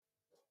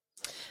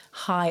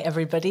Hi,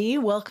 everybody.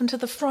 Welcome to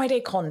the Friday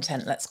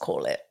content, let's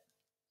call it.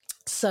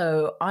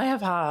 So I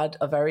have had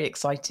a very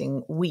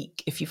exciting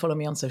week. If you follow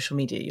me on social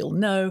media, you'll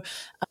know.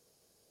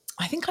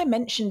 I think I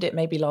mentioned it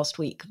maybe last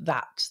week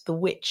that the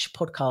Witch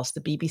podcast,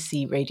 the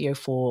BBC Radio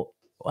 4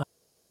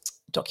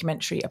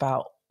 documentary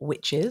about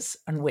witches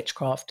and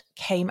witchcraft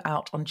came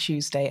out on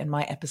Tuesday and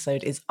my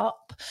episode is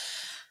up.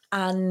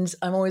 And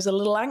I'm always a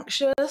little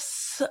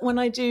anxious when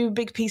I do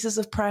big pieces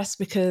of press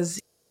because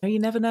you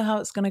never know how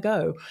it's going to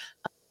go.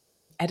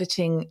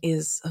 Editing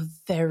is a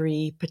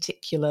very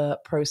particular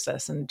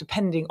process, and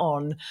depending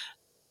on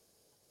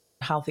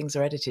how things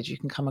are edited, you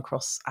can come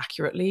across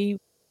accurately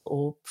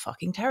or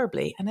fucking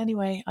terribly. And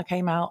anyway, I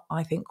came out,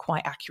 I think,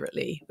 quite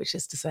accurately, which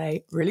is to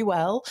say really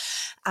well.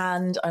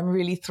 And I'm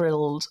really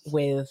thrilled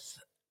with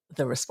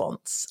the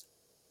response.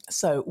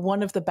 So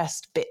one of the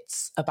best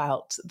bits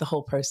about the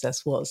whole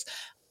process was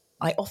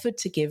I offered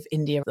to give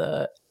India,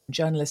 the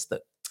journalist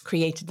that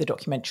created the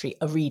documentary,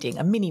 a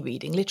mini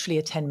reading, literally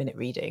a 10-minute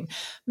reading,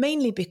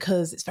 mainly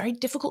because it's very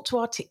difficult to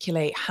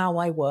articulate how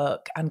I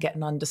work and get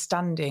an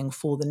understanding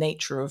for the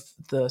nature of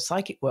the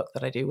psychic work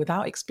that I do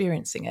without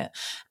experiencing it.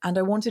 And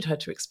I wanted her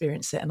to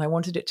experience it, and I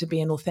wanted it to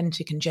be an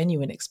authentic and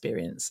genuine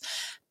experience.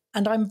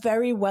 And I'm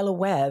very well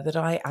aware that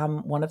I am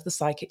one of the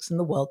psychics in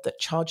the world that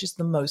charges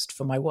the most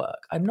for my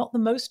work. I'm not the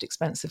most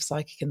expensive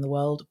psychic in the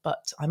world,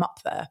 but I'm up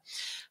there.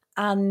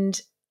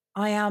 And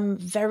I am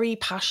very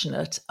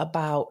passionate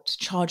about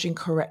charging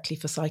correctly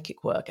for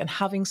psychic work and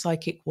having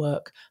psychic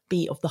work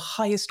be of the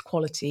highest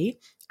quality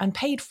and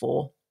paid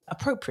for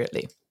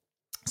appropriately.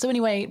 So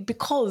anyway,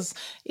 because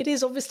it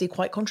is obviously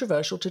quite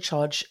controversial to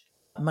charge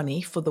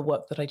money for the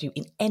work that I do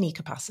in any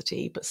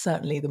capacity, but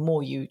certainly the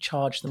more you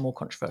charge, the more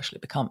controversial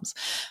it becomes.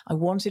 I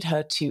wanted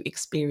her to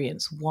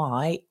experience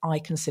why I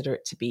consider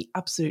it to be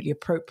absolutely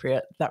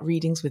appropriate that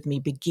readings with me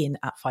begin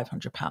at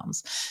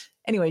 £500.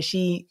 Anyway,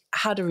 she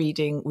had a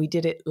reading. We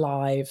did it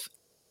live.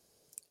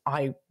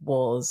 I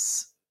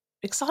was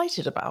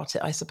excited about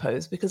it, I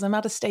suppose, because I'm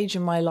at a stage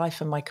in my life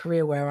and my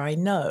career where I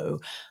know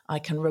I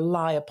can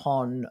rely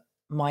upon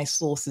my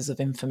sources of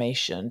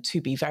information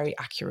to be very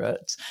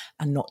accurate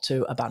and not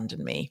to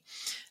abandon me.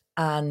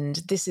 And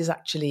this is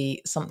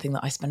actually something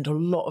that I spend a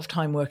lot of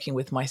time working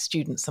with my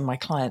students and my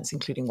clients,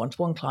 including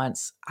one-to-one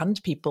clients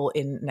and people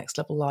in Next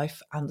Level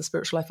Life and the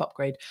Spiritual Life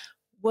Upgrade,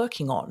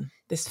 working on.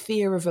 This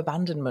fear of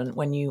abandonment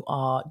when you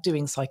are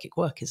doing psychic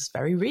work is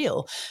very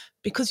real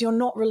because you're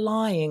not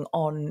relying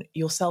on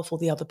yourself or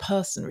the other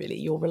person, really.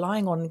 You're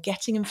relying on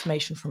getting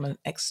information from an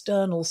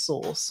external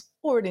source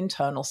or an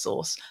internal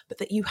source, but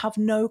that you have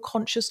no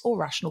conscious or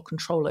rational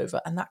control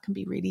over. And that can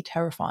be really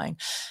terrifying.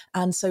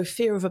 And so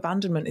fear of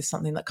abandonment is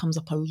something that comes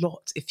up a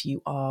lot if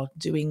you are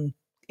doing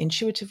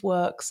intuitive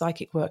work,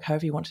 psychic work,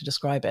 however you want to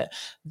describe it,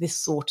 this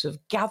sort of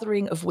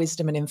gathering of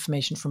wisdom and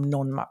information from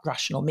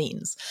non-rational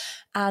means.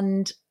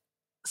 And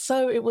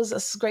so it was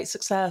a great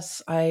success.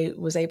 I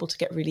was able to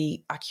get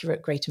really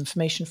accurate, great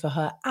information for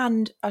her.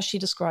 And as she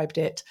described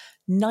it,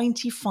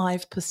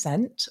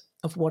 95%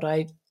 of what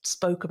I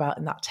spoke about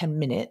in that 10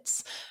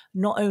 minutes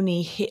not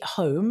only hit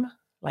home,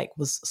 like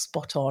was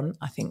spot on,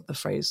 I think the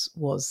phrase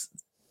was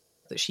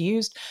that she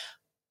used,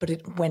 but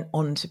it went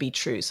on to be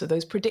true. So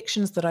those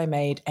predictions that I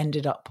made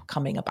ended up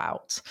coming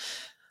about.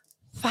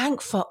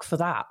 Thank fuck for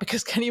that,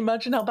 because can you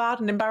imagine how bad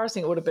and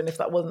embarrassing it would have been if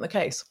that wasn't the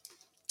case?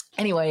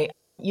 Anyway,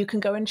 you can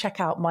go and check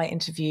out my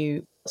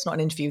interview. It's not an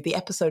interview, the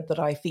episode that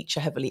I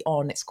feature heavily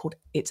on.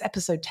 It's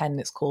episode 10.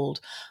 It's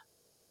called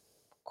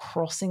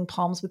Crossing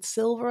Palms with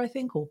Silver, I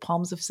think, or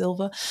Palms of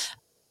Silver.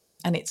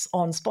 And it's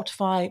on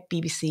Spotify,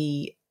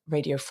 BBC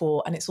Radio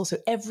 4. And it's also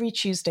every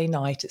Tuesday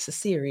night. It's a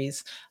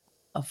series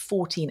of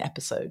 14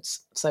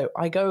 episodes. So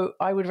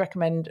I would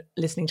recommend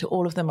listening to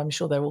all of them. I'm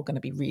sure they're all going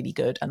to be really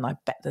good. And I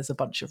bet there's a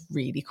bunch of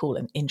really cool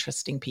and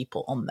interesting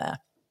people on there,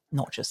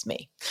 not just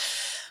me.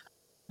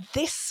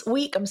 This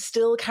week, I'm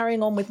still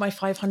carrying on with my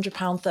 £500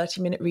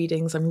 30-minute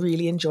readings. I'm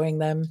really enjoying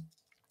them.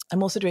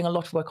 I'm also doing a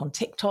lot of work on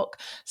TikTok.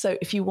 So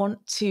if you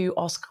want to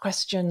ask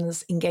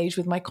questions, engage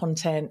with my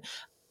content,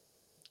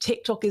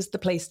 TikTok is the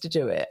place to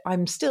do it.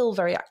 I'm still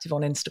very active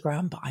on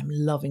Instagram, but I'm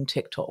loving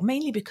TikTok,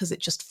 mainly because it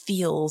just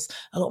feels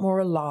a lot more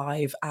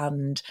alive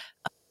and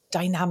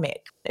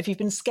dynamic. If you've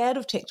been scared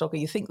of TikTok or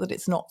you think that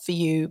it's not for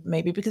you,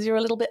 maybe because you're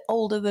a little bit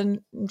older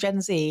than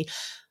Gen Z,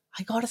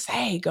 I gotta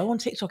say, go on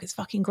TikTok. It's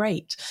fucking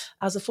great.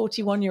 As a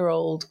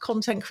 41-year-old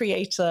content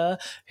creator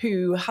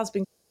who has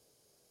been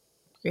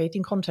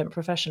creating content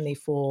professionally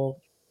for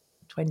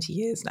 20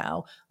 years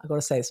now, I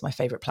gotta say it's my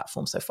favorite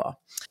platform so far.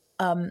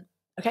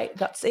 Okay,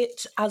 that's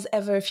it. As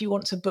ever, if you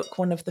want to book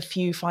one of the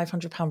few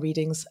 £500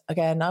 readings,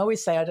 again, I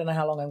always say I don't know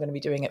how long I'm going to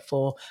be doing it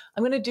for.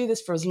 I'm going to do this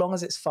for as long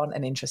as it's fun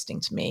and interesting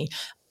to me.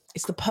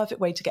 It's the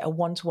perfect way to get a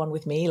one-to-one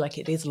with me, like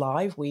it is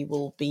live. We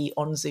will be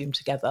on Zoom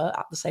together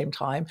at the same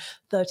time.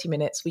 30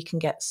 minutes, we can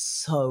get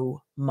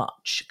so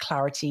much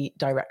clarity,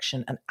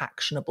 direction, and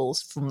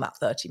actionables from that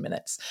 30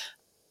 minutes.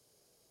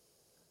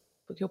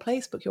 Book your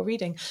place, book your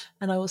reading,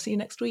 and I will see you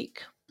next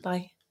week.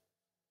 Bye.